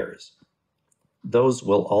and chairs. Those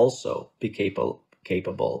will also be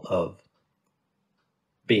capable of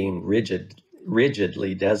being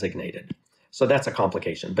rigidly designated. So that's a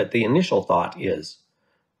complication. But the initial thought is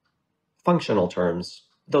functional terms,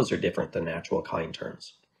 those are different than natural kind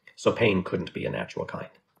terms. So pain couldn't be a natural kind.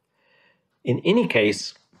 In any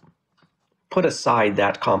case, put aside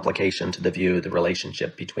that complication to the view of the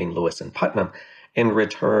relationship between Lewis and Putnam and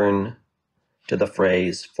return to the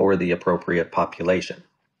phrase for the appropriate population.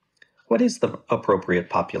 What is the appropriate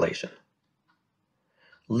population?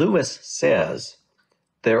 Lewis says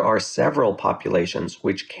there are several populations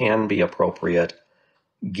which can be appropriate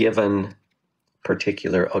given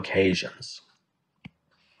particular occasions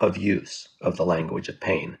of use of the language of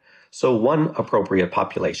pain. So one appropriate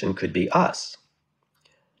population could be us.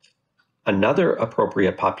 Another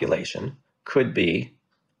appropriate population could be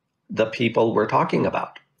the people we're talking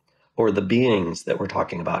about, or the beings that we're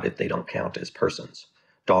talking about if they don't count as persons.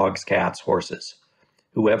 Dogs, cats, horses,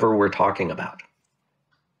 whoever we're talking about.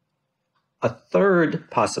 A third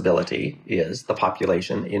possibility is the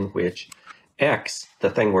population in which X,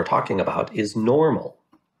 the thing we're talking about, is normal.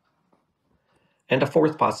 And a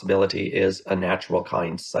fourth possibility is a natural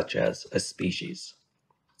kind, such as a species.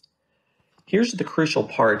 Here's the crucial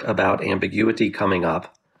part about ambiguity coming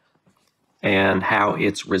up and how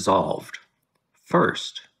it's resolved.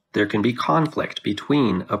 First, there can be conflict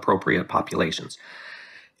between appropriate populations.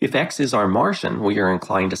 If X is our Martian, we are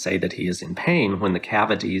inclined to say that he is in pain when the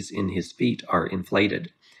cavities in his feet are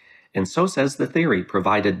inflated. And so says the theory,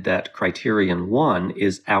 provided that criterion 1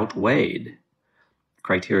 is outweighed.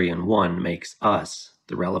 Criterion 1 makes us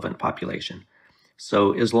the relevant population.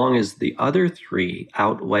 So as long as the other three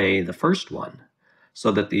outweigh the first one,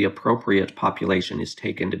 so that the appropriate population is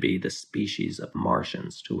taken to be the species of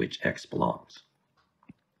Martians to which X belongs.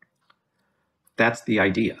 That's the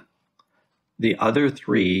idea. The other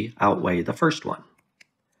three outweigh the first one.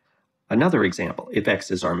 Another example, if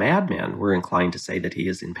X is our madman, we're inclined to say that he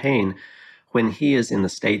is in pain when he is in the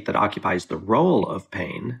state that occupies the role of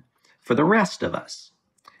pain for the rest of us.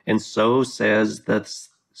 And so says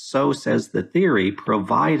the theory,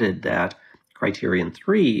 provided that criterion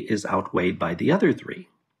 3 is outweighed by the other three,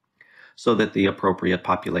 so that the appropriate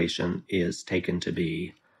population is taken to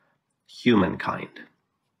be humankind.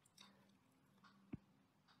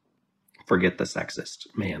 Forget the sexist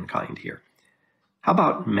mankind here. How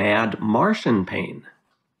about mad Martian pain?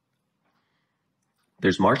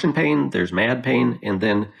 There's Martian pain, there's mad pain, and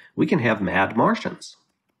then we can have mad Martians.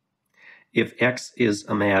 If X is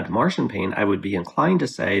a mad Martian pain, I would be inclined to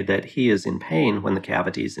say that he is in pain when the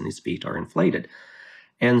cavities in his feet are inflated.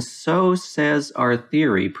 And so says our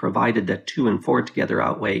theory, provided that 2 and 4 together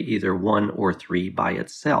outweigh either 1 or 3 by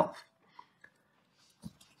itself.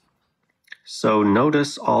 So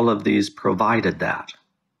notice all of these provided that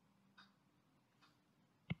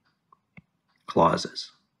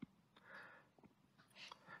clauses.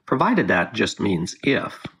 Provided that just means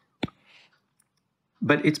if.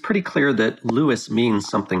 But it's pretty clear that Lewis means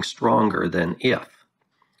something stronger than if.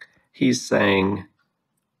 He's saying,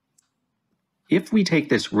 if we take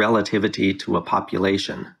this relativity to a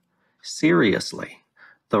population seriously,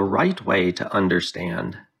 the right way to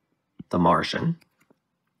understand the Martian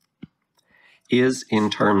is in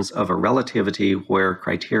terms of a relativity where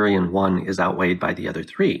criterion 1 is outweighed by the other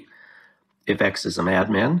three. If X is a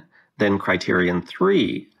madman, then criterion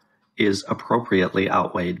 3 is appropriately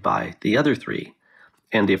outweighed by the other three.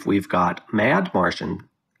 And if we've got a mad Martian,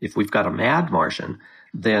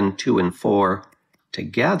 then 2 and 4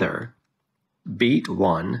 together beat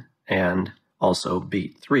 1 and also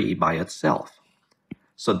beat 3 by itself.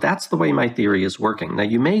 So that's the way my theory is working. Now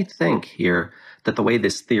you may think here that the way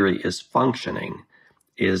this theory is functioning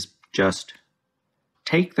is just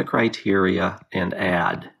take the criteria and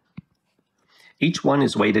add. Each one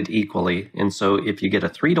is weighted equally, and so if you get a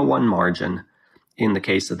 3-to-1 margin in the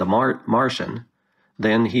case of the Martian,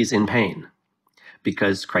 then he's in pain,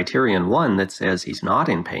 because criterion 1 that says he's not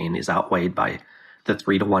in pain is outweighed by the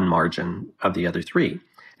 3-to-1 margin of the other 3.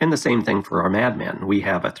 And the same thing for our madman. We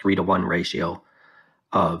have a 3-to-1 ratio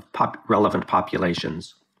of relevant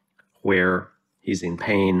populations where he's in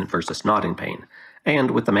pain versus not in pain.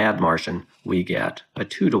 And with the mad Martian, we get a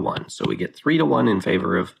 2-to-1. So we get 3-to-1 in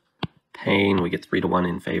favor of pain, we get 3-to-1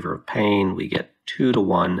 in favor of pain, we get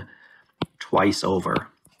 2-to-1 twice over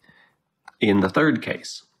in the third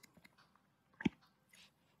case.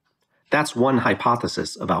 That's one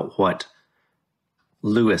hypothesis about what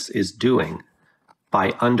Lewis is doing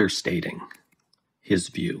by understating his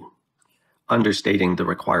view, understating the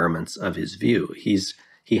requirements of his view.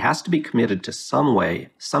 He has to be committed to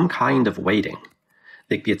some kind of weighting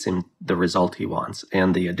that gets him the result he wants,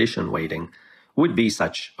 and the addition weighting would be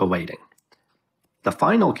such a weighting. The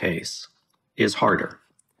final case is harder.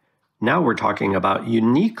 Now we're talking about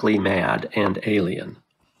uniquely mad and alien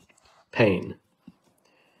pain.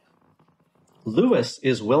 Lewis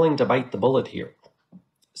is willing to bite the bullet here,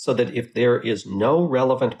 so that if there is no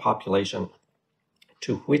relevant population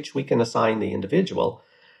to which we can assign the individual,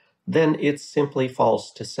 then it's simply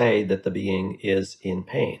false to say that the being is in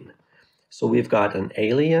pain. So we've got an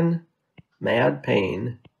alien mad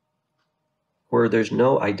pain where there's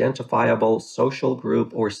no identifiable social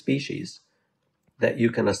group or species that you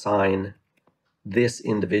can assign this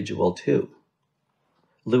individual to.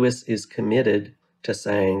 Lewis is committed to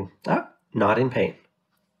saying, not in pain.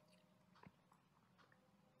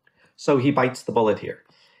 So he bites the bullet here.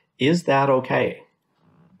 Is that okay?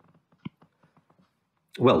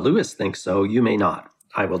 Well, Lewis thinks so. You may not.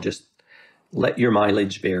 I will just let your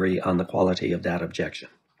mileage vary on the quality of that objection.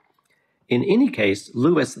 In any case,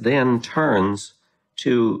 Lewis then turns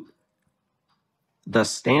to the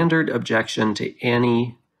standard objection to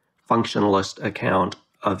any functionalist account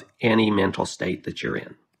of any mental state that you're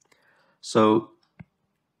in. So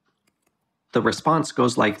the response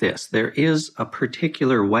goes like this. There is a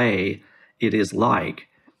particular way it is like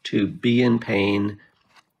to be in pain,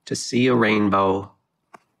 to see a rainbow,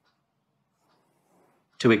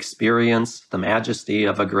 to experience the majesty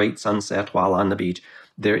of a great sunset while on the beach.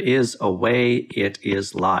 There is a way it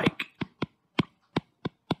is like.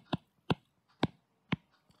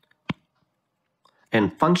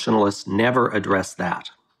 And functionalists never address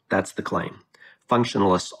that. That's the claim.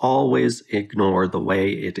 Functionalists always ignore the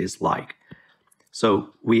way it is like.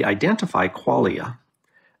 So we identify qualia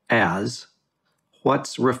as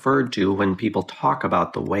what's referred to when people talk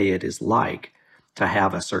about the way it is like to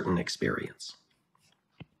have a certain experience.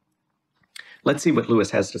 Let's see what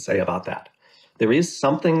Lewis has to say about that. There is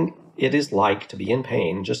something it is like to be in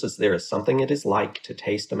pain, just as there is something it is like to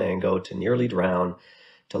taste a mango, to nearly drown,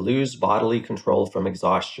 to lose bodily control from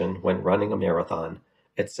exhaustion when running a marathon,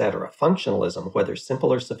 etc. Functionalism, whether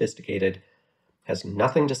simple or sophisticated, has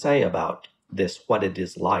nothing to say about this what it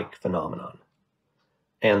is like phenomenon,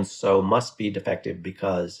 and so must be defective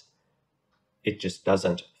because it just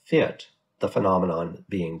doesn't fit the phenomenon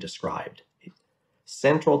being described.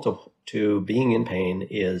 Central to being in pain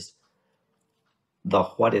is the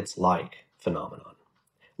what it's like phenomenon.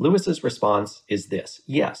 Lewis's response is this: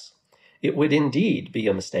 yes, it would indeed be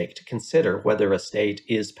a mistake to consider whether a state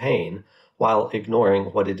is pain while ignoring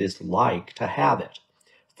what it is like to have it.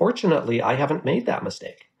 Fortunately, I haven't made that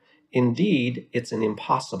mistake. Indeed, it's an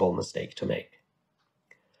impossible mistake to make.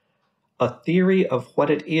 A theory of what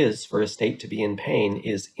it is for a state to be in pain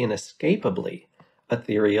is inescapably a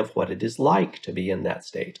theory of what it is like to be in that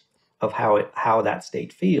state, of how that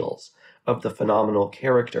state feels, of the phenomenal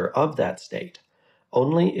character of that state.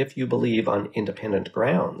 Only if you believe on independent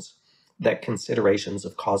grounds that considerations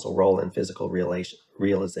of causal role and physical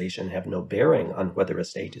realization have no bearing on whether a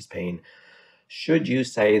state is pain, should you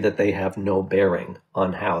say that they have no bearing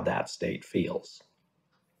on how that state feels.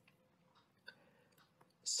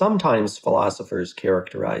 Sometimes philosophers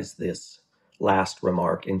characterize this last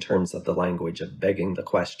remark in terms of the language of begging the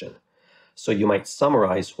question. So you might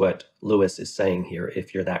summarize what Lewis is saying here,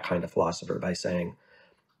 if you're that kind of philosopher, by saying,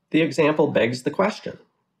 the example begs the question.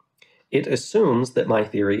 It assumes that my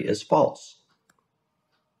theory is false.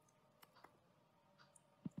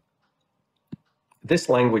 This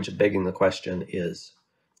language of begging the question is,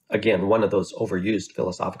 again, one of those overused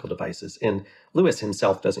philosophical devices, and Lewis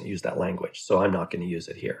himself doesn't use that language, so I'm not going to use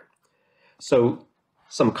it here. So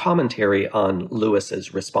Some commentary on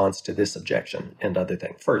Lewis's response to this objection and other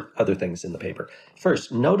things in the paper.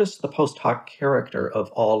 First, notice the post hoc character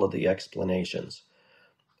of all of the explanations.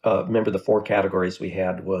 Remember the 4 categories we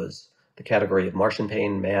had was the category of Martian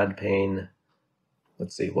pain, mad pain.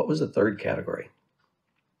 Let's see, what was the 3rd category?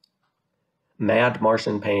 Mad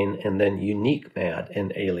Martian pain, and then unique mad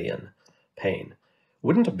and alien pain.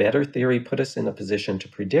 Wouldn't a better theory put us in a position to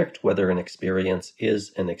predict whether an experience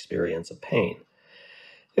is an experience of pain?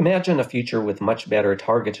 Imagine a future with much better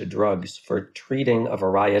targeted drugs for treating a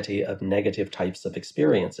variety of negative types of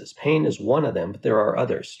experiences. Pain is one of them, but there are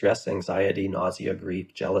others: stress, anxiety, nausea,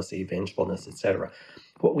 grief, jealousy, vengefulness, etc.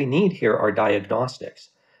 What we need here are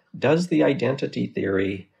diagnostics. Does the identity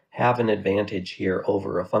theory have an advantage here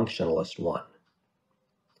over a functionalist one?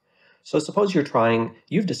 So suppose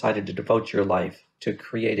you've decided to devote your life to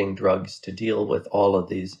creating drugs to deal with all of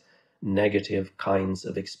these negative kinds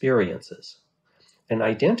of experiences. An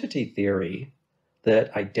identity theory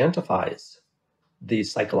that identifies these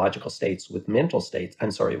psychological states with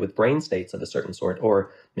with brain states of a certain sort,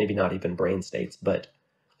 or maybe not even brain states, but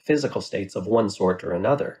physical states of one sort or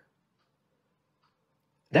another.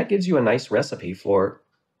 That gives you a nice recipe for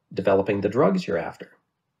developing the drugs you're after.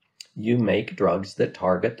 You make drugs that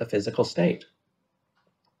target the physical state.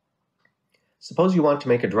 Suppose you want to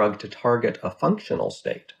make a drug to target a functional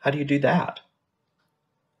state. How do you do that?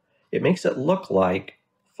 It makes it look like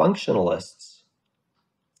functionalists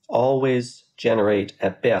always generate,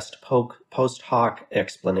 at best, post hoc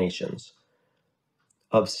explanations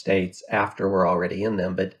of states after we're already in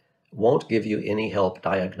them, but won't give you any help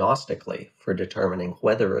diagnostically for determining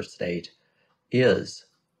whether a state is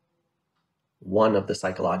one of the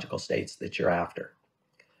psychological states that you're after.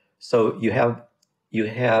 So you have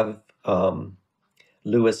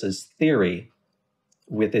Lewis's theory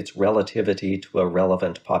with its relativity to a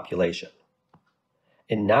relevant population.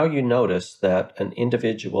 And now you notice that an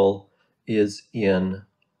individual is in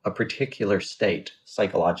a particular state,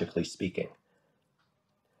 psychologically speaking.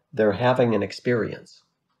 They're having an experience.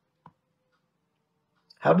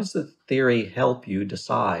 How does the theory help you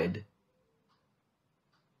decide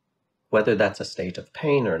whether that's a state of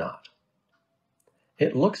pain or not?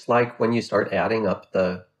 It looks like when you start adding up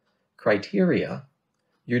the criteria,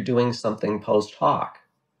 you're doing something post hoc.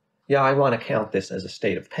 Yeah, I want to count this as a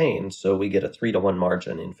state of pain, so we get a 3-to-1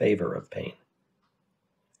 margin in favor of pain.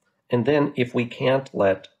 And then if we can't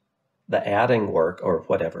let the adding work, or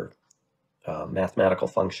whatever mathematical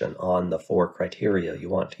function on the 4 criteria you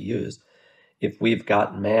want to use, if we've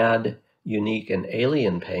got mad, unique, and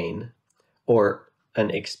alien pain, or an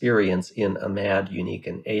experience in a mad, unique,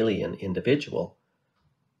 and alien individual,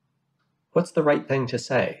 what's the right thing to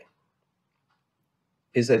say?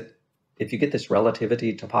 Is it, if you get this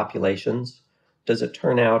relativity to populations, does it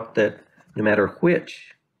turn out that no matter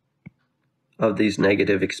which of these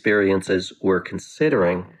negative experiences we're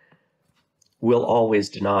considering, we'll always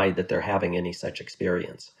deny that they're having any such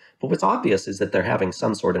experience? But what's obvious is that they're having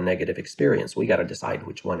some sort of negative experience. We got to decide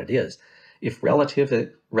which one it is. If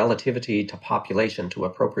relativity to population, to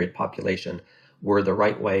appropriate population, were the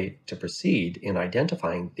right way to proceed in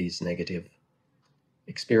identifying these negative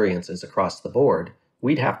experiences across the board,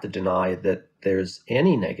 we'd have to deny that there's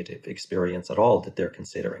any negative experience at all that they're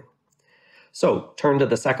considering. So turn to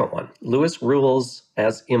the second one. Lewis rules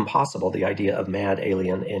as impossible the idea of mad,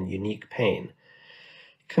 alien, and unique pain.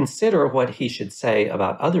 Consider what he should say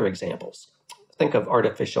about other examples. Think of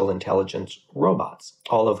artificial intelligence robots,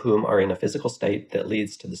 all of whom are in a physical state that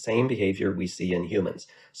leads to the same behavior we see in humans.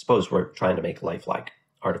 Suppose we're trying to make lifelike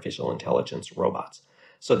artificial intelligence robots.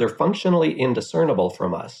 So they're functionally indiscernible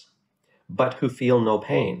from us, but who feel no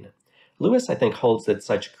pain. Lewis, I think, holds that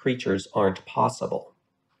such creatures aren't possible.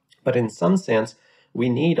 But in some sense, we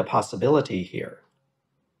need a possibility here.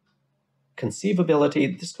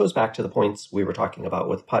 Conceivability, this goes back to the points we were talking about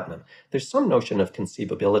with Putnam. There's some notion of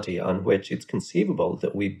conceivability on which it's conceivable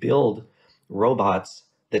that we build robots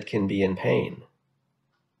that can be in pain.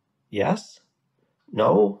 Yes?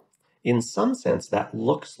 No? In some sense, that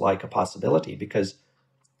looks like a possibility because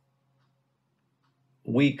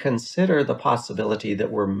we consider the possibility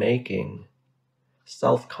that we're making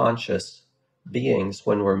self-conscious beings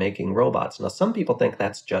when we're making robots. Now, some people think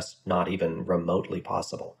that's just not even remotely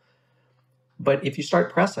possible. But if you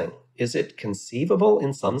start pressing, is it conceivable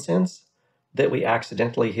in some sense that we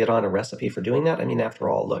accidentally hit on a recipe for doing that? I mean, after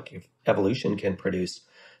all, look, if evolution can produce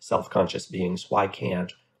self-conscious beings, why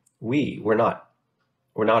can't we? We're not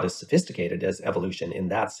as sophisticated as evolution in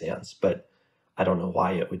that sense, but I don't know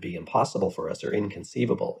why it would be impossible for us or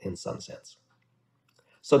inconceivable in some sense.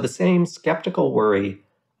 So the same skeptical worry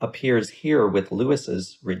appears here with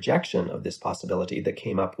Lewis's rejection of this possibility that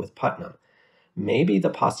came up with Putnam. Maybe the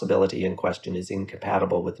possibility in question is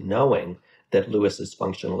incompatible with knowing that Lewis's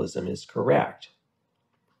functionalism is correct.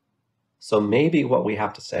 So maybe what we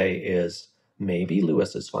have to say is, maybe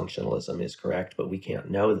Lewis's functionalism is correct, but we can't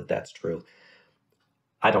know that that's true.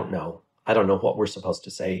 I don't know. I don't know what we're supposed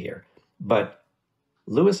to say here. But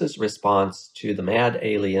Lewis's response to the mad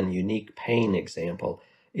alien unique pain example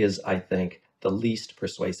is, I think, the least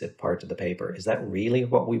persuasive part of the paper. Is that really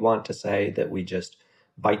what we want to say, that we just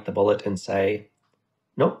bite the bullet and say,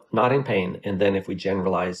 nope, not in pain? And then if we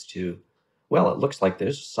generalize to, well, it looks like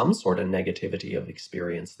there's some sort of negativity of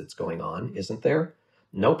experience that's going on, isn't there?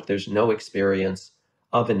 Nope, there's no experience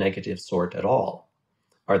of a negative sort at all.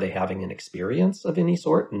 Are they having an experience of any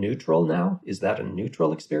sort? Neutral now? Is that a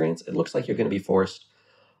neutral experience? It looks like you're going to be forced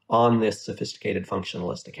on this sophisticated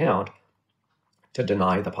functionalist account to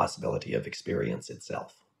deny the possibility of experience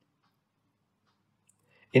itself.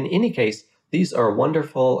 In any case, these are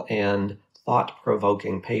wonderful and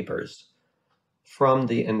thought-provoking papers from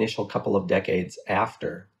the initial couple of decades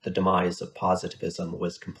after the demise of positivism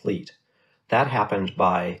was complete. That happened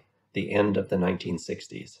by the end of the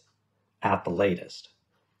 1960s, at the latest.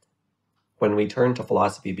 When we turn to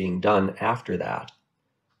philosophy being done after that,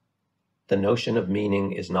 the notion of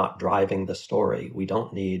meaning is not driving the story. We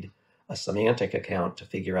don't need a semantic account to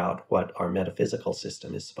figure out what our metaphysical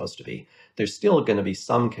system is supposed to be. There's still going to be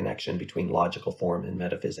some connection between logical form and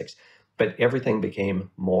metaphysics, but everything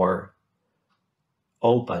became more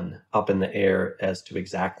open, up in the air as to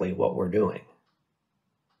exactly what we're doing.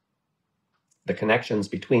 The connections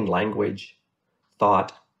between language,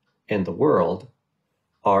 thought, and the world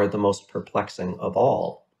are the most perplexing of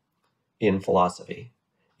all in philosophy.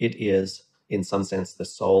 It is, in some sense, the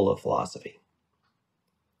soul of philosophy.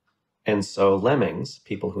 And so lemmings,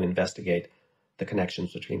 people who investigate the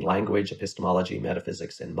connections between language, epistemology,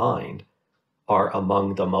 metaphysics, and mind, are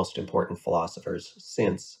among the most important philosophers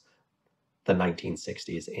since the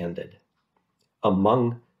 1960s ended.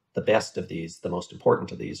 Among the best of these, the most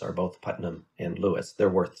important of these, are both Putnam and Lewis. They're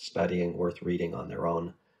worth studying, worth reading on their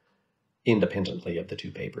own, independently of the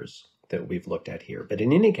two papers that we've looked at here. But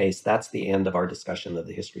in any case, that's the end of our discussion of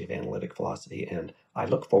the history of analytic philosophy, and I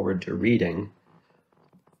look forward to reading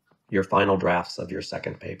your final drafts of your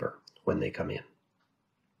second paper when they come in.